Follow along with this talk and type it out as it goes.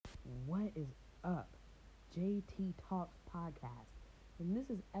What is up? JT Talks Podcast. And this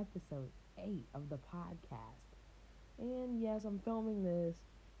is episode 8 of the podcast. And yes, I'm filming this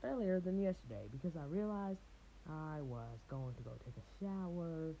earlier than yesterday because I realized I was going to go take a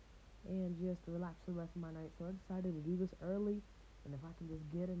shower and just relax for the rest of my night. So I decided to do this early. And if I can just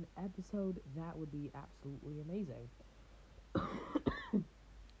get an episode, that would be absolutely amazing.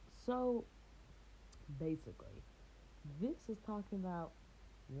 So, basically, this is talking about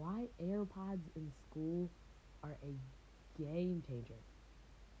why AirPods in school are a game changer.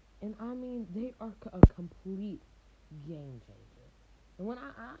 And I mean, they are a complete game changer. And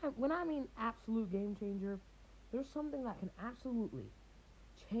when I mean absolute game changer, there's something that can absolutely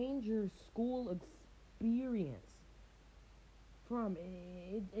change your school experience.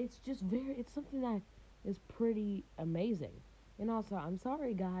 It's something that is pretty amazing. And also, I'm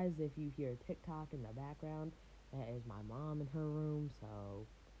sorry guys if you hear TikTok in the background. That is my mom in her room,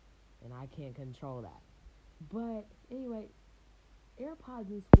 and I can't control that. But anyway, AirPods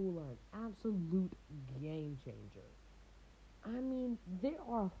in school are an absolute game changer. I mean, they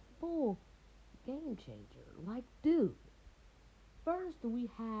are a full game changer. Like, dude, first we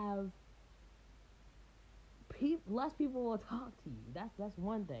have less people will talk to you. That's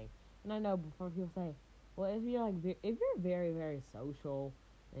one thing. And I know before people say, well, if you're very, very social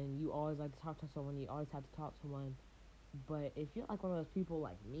and you always like to talk to someone, you always have to talk to someone. But if you're like one of those people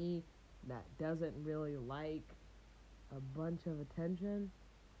like me that doesn't really like a bunch of attention,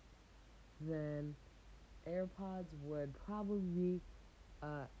 then AirPods would probably be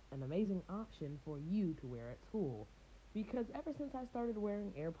an amazing option for you to wear at school. Because ever since I started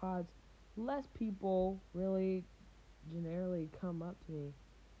wearing AirPods, less people really generally come up to me.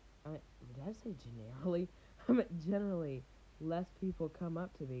 Did I say generally? I meant generally less people come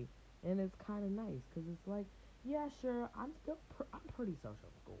up to me, and it's kind of nice because it's like, yeah, sure, I'm pretty social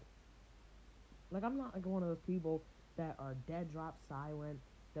in school. Like, I'm not like one of those people that are dead drop silent,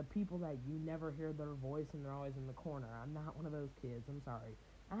 the people that you never hear their voice and they're always in the corner. I'm not one of those kids. I'm sorry.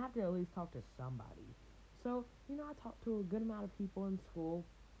 I have to at least talk to somebody. So, I talk to a good amount of people in school,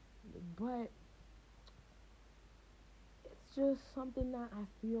 but it's just something that I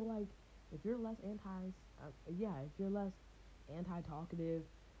feel like if you're less anti-talkative,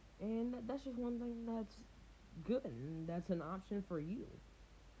 and that's just one thing that's good, and that's an option for you.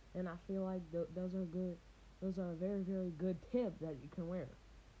 And I feel like those are good. Those are a very, very good tip that you can wear.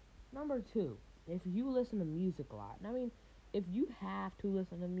 Number 2, if you listen to music a lot. I mean, if you have to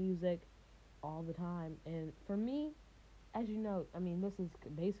listen to music all the time, and for me, as you know, I mean, this is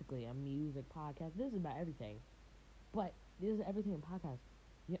basically a music podcast. This is about everything. But this is everything in podcast.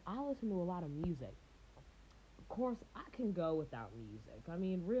 I listen to a lot of music. Of course, I can go without music. I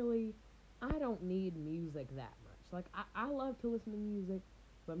mean, really, I don't need music that much. Like, I love to listen to music,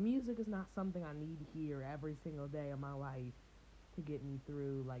 but music is not something I need to hear every single day of my life to get me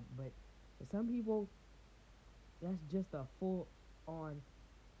through. Like, but for some people, that's just a full-on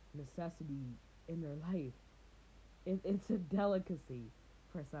necessity in their life. It's a delicacy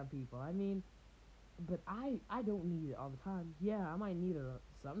for some people. I mean, but I don't need it all the time. Yeah, I might need it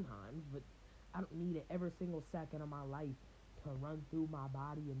sometimes, but I don't need it every single second of my life to run through my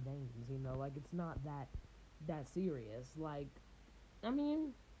body and veins, like it's not that serious. Like, I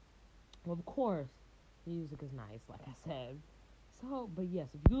mean, well, of course, music is nice, like I said. So, but yes,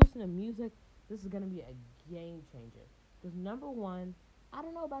 if you listen to music, this is going to be a game changer. Because number 1, I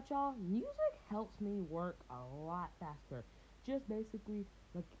don't know about y'all, music helps me work a lot faster. Just basically,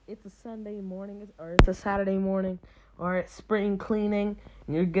 like, it's a Sunday morning, or it's a Saturday morning, or it's spring cleaning,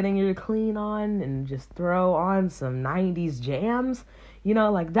 and you're getting your clean on, and just throw on some 90s jams.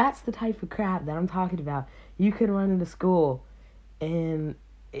 Like, that's the type of crap that I'm talking about. You can run into school, and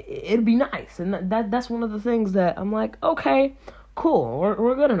it'd be nice. And that's one of the things that I'm like, okay, cool,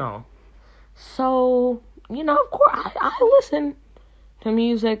 we're good and all. So, of course, I listen to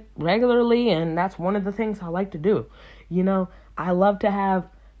music regularly, and that's one of the things I like to do. I love to have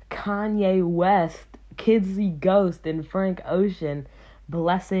Kanye West, Kidsy Ghost, and Frank Ocean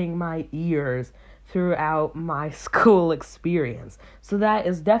blessing my ears throughout my school experience. So that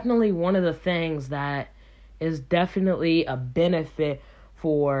is definitely one of the things that is definitely a benefit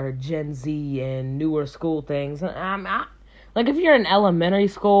for Gen Z and newer school things. Like, if you're in elementary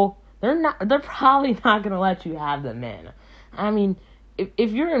school, they're probably not going to let you have them in. I mean,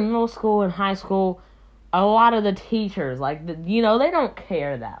 if you're in middle school and high school, a lot of the teachers, like, they don't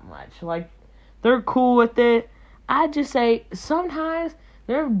care that much. Like, they're cool with it. I just say sometimes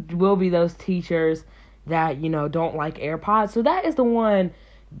there will be those teachers that, don't like AirPods. So that is the one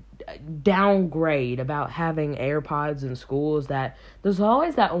downgrade about having AirPods in school is that there's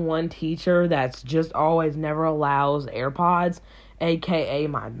always that one teacher that's just always never allows AirPods, aka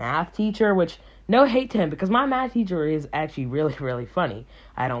my math teacher, which no hate to him because my math teacher is actually really, really funny.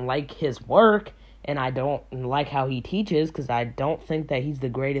 I don't like his work and I don't like how he teaches because I don't think that he's the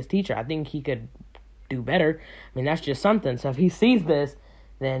greatest teacher. I think he could do better. I mean, that's just something. So if he sees this,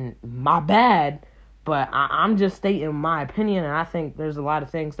 then my bad. But I'm just stating my opinion, and I think there's a lot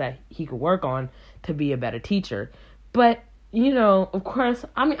of things that he could work on to be a better teacher. But, of course,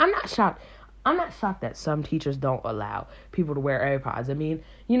 I mean, I'm not shocked. I'm not shocked that some teachers don't allow people to wear AirPods. I mean,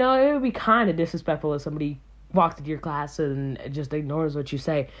 it would be kind of disrespectful if somebody walks into your class and just ignores what you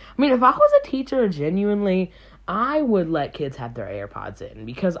say. I mean, if I was a teacher, genuinely, I would let kids have their AirPods in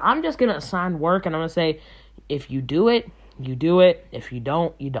because I'm just going to assign work, and I'm going to say, if you do it, you do it. If you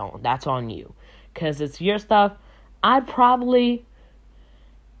don't, you don't. That's on you. Because it's your stuff. I'd probably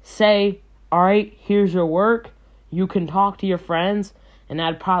say, all right, here's your work. You can talk to your friends. And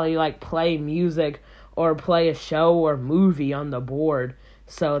I'd probably, play music or play a show or movie on the board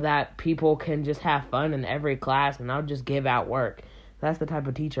so that people can just have fun in every class. And I'll just give out work. That's the type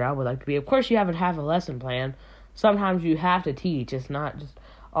of teacher I would like to be. Of course, you have to have a lesson plan. Sometimes you have to teach. It's not just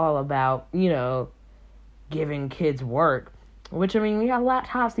all about, giving kids work. Which, I mean, we have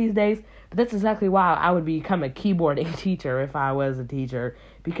laptops these days. But that's exactly why I would become a keyboarding teacher if I was a teacher,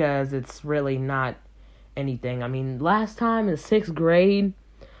 because it's really not anything. I mean, last time in 6th grade,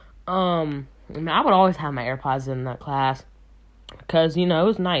 I would always have my AirPods in that class, because, it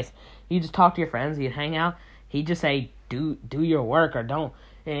was nice. You just talk to your friends, you'd hang out, he'd just say, do your work or don't.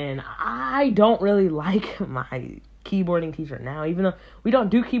 And I don't really like my keyboarding teacher now, even though we don't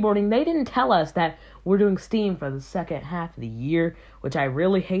do keyboarding. They didn't tell us that we're doing STEAM for the second half of the year, which I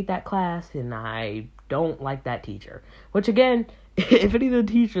really hate that class, and I don't like that teacher. Which, again, if any of the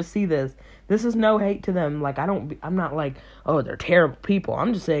teachers see this is no hate to them. I'm not like, oh, they're terrible people.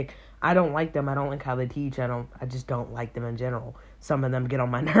 I'm just saying, I don't like them. I don't like how they teach. I just don't like them in general. Some of them get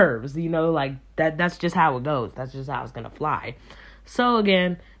on my nerves, that's just how it goes. That's just how it's gonna fly. So,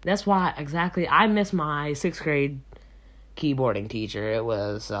 again, that's why exactly I miss my 6th grade keyboarding teacher. It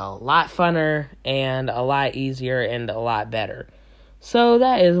was a lot funner and a lot easier and a lot better. So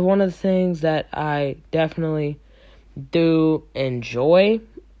that is one of the things that I definitely do enjoy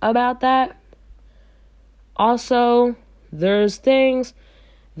about that. Also, there's things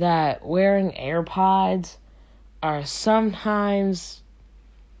that wearing AirPods are sometimes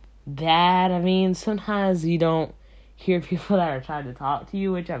bad. I mean, sometimes you don't hear people that are trying to talk to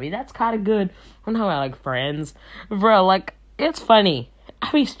you, which, I mean, that's kind of good. I'm talking about, friends. Bro, it's funny.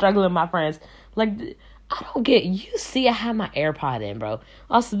 I be struggling with my friends. I don't get, you see I have my AirPod in, bro.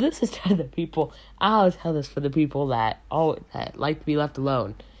 Also, this is to the people, I always tell this for the people that like to be left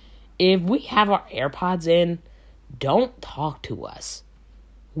alone. If we have our AirPods in, don't talk to us.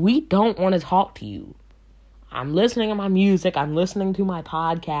 We don't want to talk to you. I'm listening to my music. I'm listening to my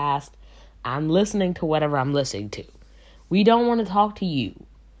podcast. I'm listening to whatever I'm listening to. We don't want to talk to you.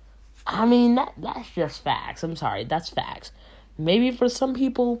 I mean, that's just facts. I'm sorry, that's facts. Maybe for some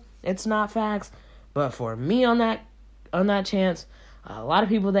people, it's not facts. But for me on that chance, a lot of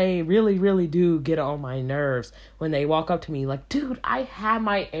people, they really, really do get on my nerves when they walk up to me like, dude, I have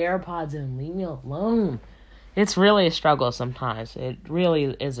my AirPods in. Leave me alone. It's really a struggle sometimes. It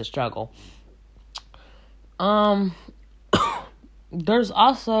really is a struggle. There's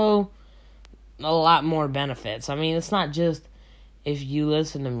also a lot more benefits. I mean, it's not just if you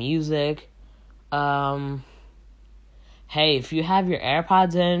listen to music. Hey, if you have your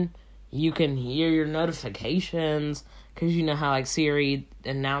AirPods in, you can hear your notifications, because you know how, Siri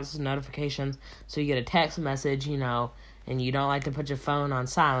announces notifications, so you get a text message, and you don't like to put your phone on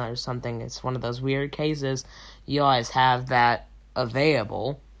silent or something. It's one of those weird cases. You always have that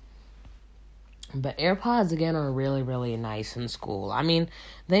available. But AirPods, again, are really, really nice in school. I mean,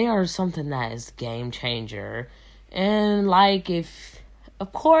 they are something that is game changer. And,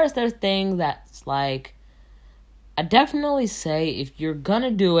 of course, there's things that's, I definitely say if you're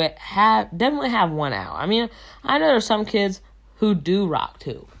gonna do it, definitely have one out. I mean, I know there's some kids who do rock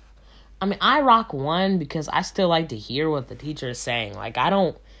two. I mean, I rock one because I still like to hear what the teacher is saying.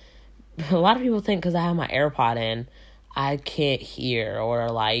 A lot of people think because I have my AirPod in, I can't hear, or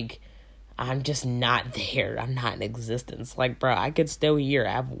I'm just not there. I'm not in existence. Bro, I could still hear.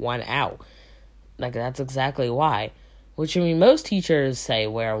 I have one out. That's exactly why. Which, I mean, most teachers say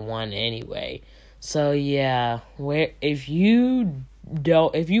wear one anyway. So, yeah, if you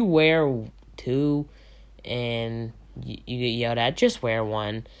wear two and you get yelled at, just wear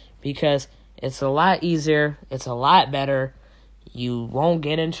one. Because it's a lot easier. It's a lot better. You won't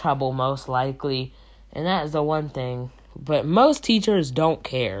get in trouble most likely. And that is the one thing. But most teachers don't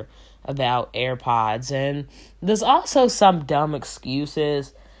care about AirPods. And there's also some dumb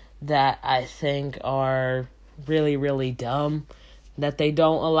excuses that I think are really, really dumb that they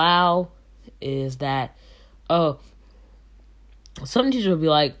don't allow. Is that, oh, some teachers will be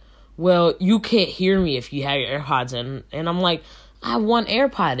like, well, you can't hear me if you have your AirPods in. And I'm like, I have one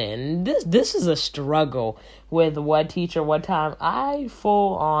AirPod in. This is a struggle with one teacher. One time, I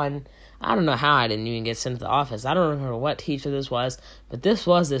don't know how I didn't even get sent to the office. I don't remember what teacher this was, but this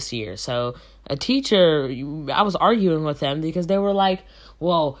was this year. So a teacher, I was arguing with them because they were like,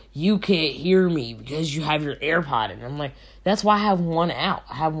 well, you can't hear me because you have your AirPod in. I'm like, that's why I have one out.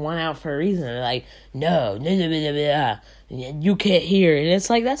 I have one out for a reason. They're like, no, you can't hear. And it's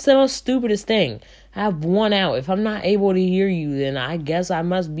like, that's the most stupidest thing. I have one out. If I'm not able to hear you, then I guess I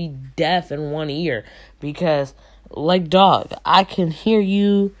must be deaf in one ear. Because, like, dog, I can hear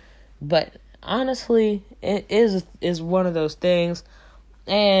you, but honestly, it is one of those things.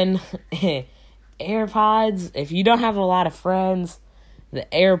 And AirPods, if you don't have a lot of friends, the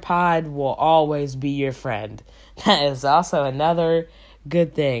AirPod will always be your friend. That is also another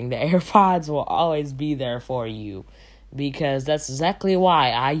good thing. The AirPods will always be there for you. Because that's exactly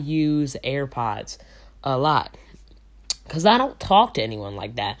why I use AirPods a lot. Because I don't talk to anyone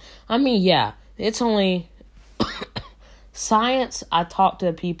like that. I mean, yeah, it's only science, I talk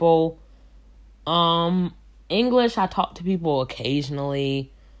to people. English, I talk to people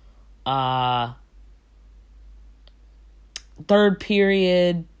occasionally. Third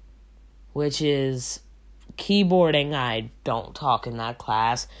period, which is keyboarding, I don't talk in that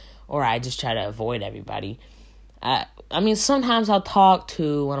class. Or I just try to avoid everybody. I mean, sometimes I'll talk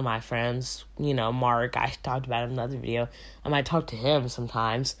to one of my friends, Mark. I talked about it in another video. I might talk to him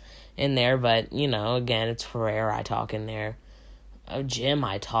sometimes in there, but, again, it's rare I talk in there. Gym,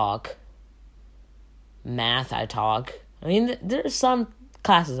 I talk. Math, I talk. I mean, there's some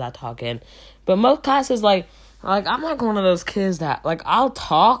classes I talk in, but most classes, like I'm like one of those kids that, I'll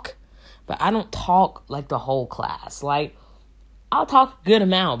talk, but I don't talk, the whole class. I'll talk a good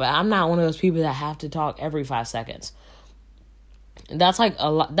amount, but I'm not one of those people that have to talk every 5 seconds. That's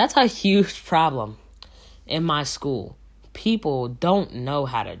that's a huge problem in my school. People don't know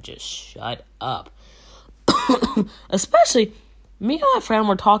how to just shut up. Especially, me and my friend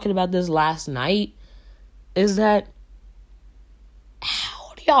were talking about this last night, is that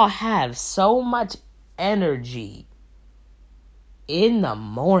how do y'all have so much energy in the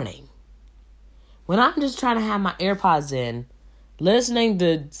morning? When I'm just trying to have my AirPods in, listening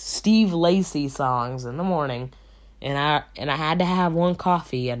to Steve Lacy songs in the morning, and I had to have one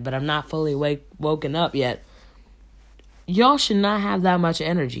coffee yet, but I'm not fully woken up yet. Y'all should not have that much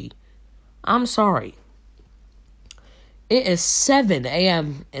energy. I'm sorry. It is 7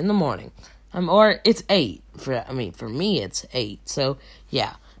 a.m. in the morning. Or it's 8. For me, it's 8. So,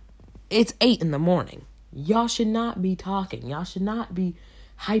 yeah. It's 8 in the morning. Y'all should not be talking. Y'all should not be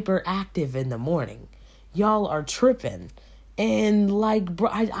hyperactive in the morning. Y'all are tripping. And, bro,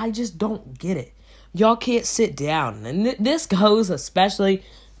 I just don't get it. Y'all can't sit down. And this goes especially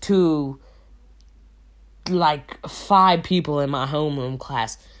to, 5 people in my homeroom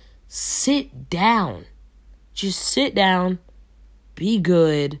class. Sit down. Just sit down. Be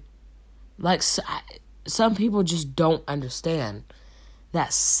good. Some people just don't understand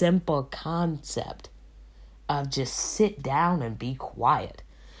that simple concept of just sit down and be quiet.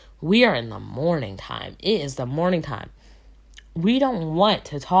 We are in the morning time. It is the morning time. We don't want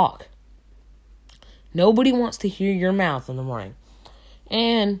to talk. Nobody wants to hear your mouth in the morning.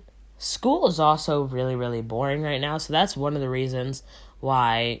 And school is also really, really boring right now. So that's one of the reasons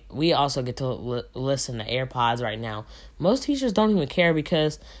why we also get to listen to AirPods right now. Most teachers don't even care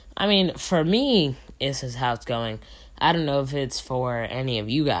because, for me, this is how it's going. I don't know if it's for any of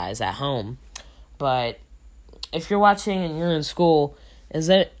you guys at home. But if you're watching and you're in school,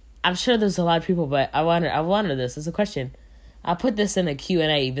 I'm sure there's a lot of people, but I wonder this. It's a question. I'll put this in a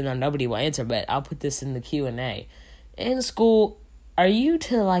Q&A, even though nobody will answer, but I'll put this in the Q&A. In school, are you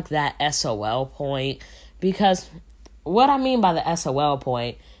to, that SOL point? Because what I mean by the SOL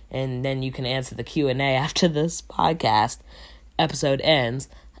point, and then you can answer the Q&A after this podcast episode ends.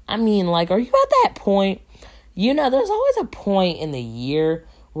 Are you at that point? There's always a point in the year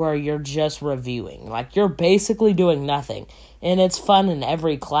where you're just reviewing. You're basically doing nothing. And it's fun in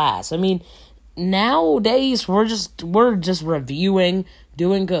every class. Nowadays, we're just reviewing,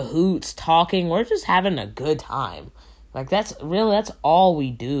 doing cahoots, talking. We're just having a good time. That's all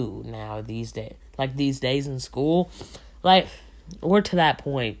we do now these days. These days in school. We're to that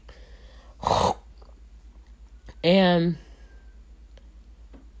point. And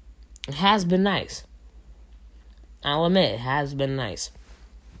It has been nice. I'll admit, it has been nice.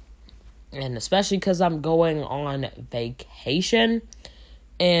 And especially because I'm going on vacation.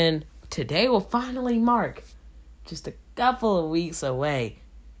 And today will finally mark just a couple of weeks away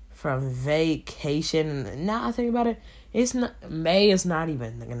from vacation. And now I think about it, May is not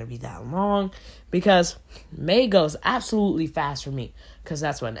even going to be that long, because May goes absolutely fast for me, because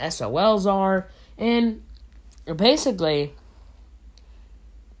that's when SOLs are. And basically,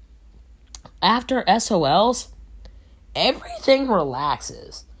 after SOLs, everything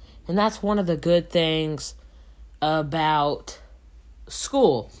relaxes. And that's one of the good things about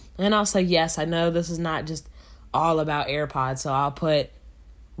school. And I'll say, yes, I know this is not just all about AirPods, so I'll put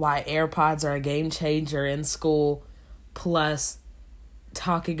why AirPods are a game changer in school, plus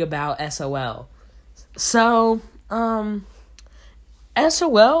talking about SOL. So,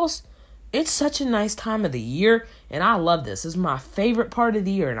 SOLs, it's such a nice time of the year, and I love this. This is my favorite part of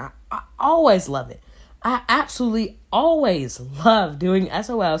the year, and I always love it. I absolutely always love doing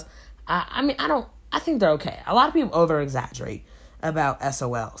SOLs. I think they're okay. A lot of people over-exaggerate about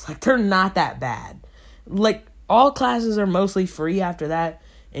SOLs. Like, they're not that bad. Like, all classes are mostly free after that,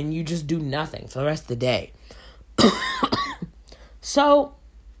 and you just do nothing for the rest of the day. So,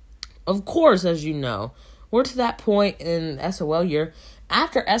 of course, as you know, we're to that point in SOL year.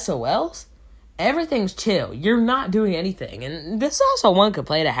 After SOLs, everything's chill. You're not doing anything. And this is also one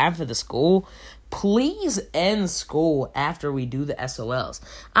complaint I have for the school. Please end school after we do the SOLs.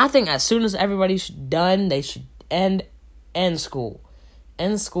 I think as soon as everybody's done, they should end school.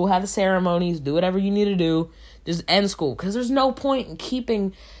 End school, have the ceremonies, do whatever you need to do. Just end school. Because there's no point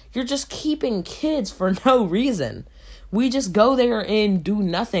in you're just keeping kids for no reason. We just go there and do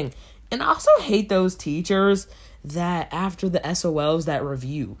nothing. And I also hate those teachers that after the SOLs that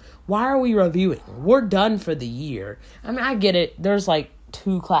review. Why are we reviewing? We're done for the year. I mean, I get it. There's like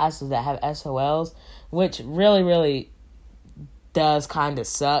 2 classes that have SOLs, which really, really does kind of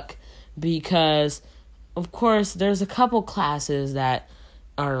suck, because, of course, there's a couple classes that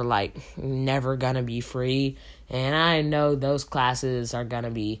are, like, never gonna be free, and I know those classes are gonna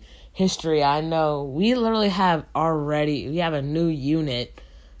be history. I know we literally have a new unit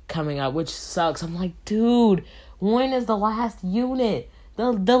coming up, which sucks. I'm like, dude, when is the last unit?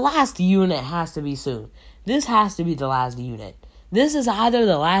 The last unit has to be soon. This has to be the last unit. This is either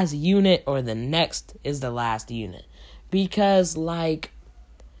the last unit or the next is the last unit. Because, like,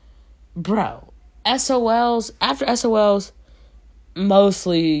 bro, SOLs, after SOLs,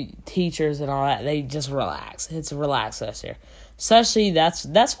 mostly teachers and all that, they just relax. It's a relaxed this year. Especially, that's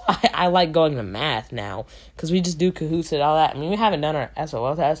why I like going to math now. Because we just do Kahoots and all that. I mean, we haven't done our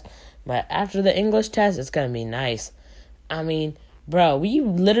SOL test. But after the English test, it's going to be nice. I mean, bro,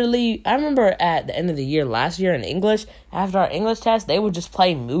 I remember at the end of the year, last year in English, after our English test, they would just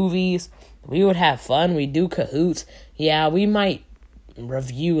play movies. We would have fun. We'd do Kahoots. Yeah, we might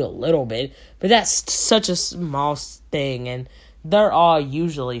review a little bit, but that's such a small thing, and they're all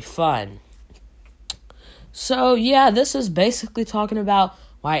usually fun. So, yeah, this is basically talking about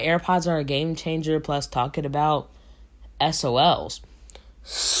why AirPods are a game changer, plus talking about SOLs.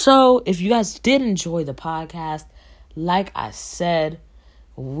 So, if you guys did enjoy the podcast, like I said,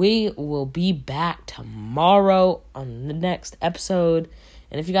 we will be back tomorrow on the next episode.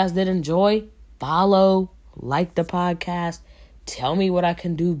 And if you guys did enjoy, follow, like the podcast, tell me what I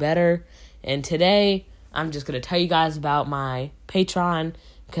can do better. And today, I'm just going to tell you guys about my Patreon,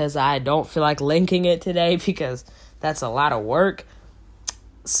 because I don't feel like linking it today, because that's a lot of work.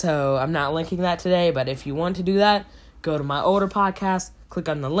 So I'm not linking that today. But if you want to do that, go to my older podcast, click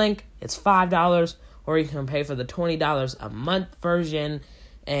on the link. It's $5. Or you can pay for the $20 a month version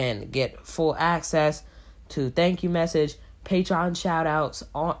and get full access to thank you message, Patreon shout outs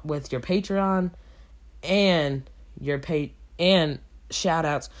with your Patreon, and and shout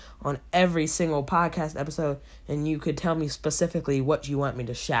outs on every single podcast episode. And you could tell me specifically what you want me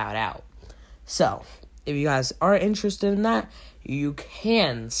to shout out. So, if you guys are interested in that, you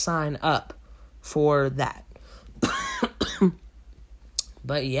can sign up for that.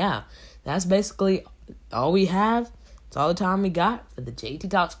 But yeah, that's basically all we have. It's all the time we got for the JT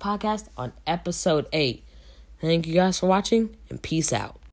Talks podcast on episode 8. Thank you guys for watching, and peace out.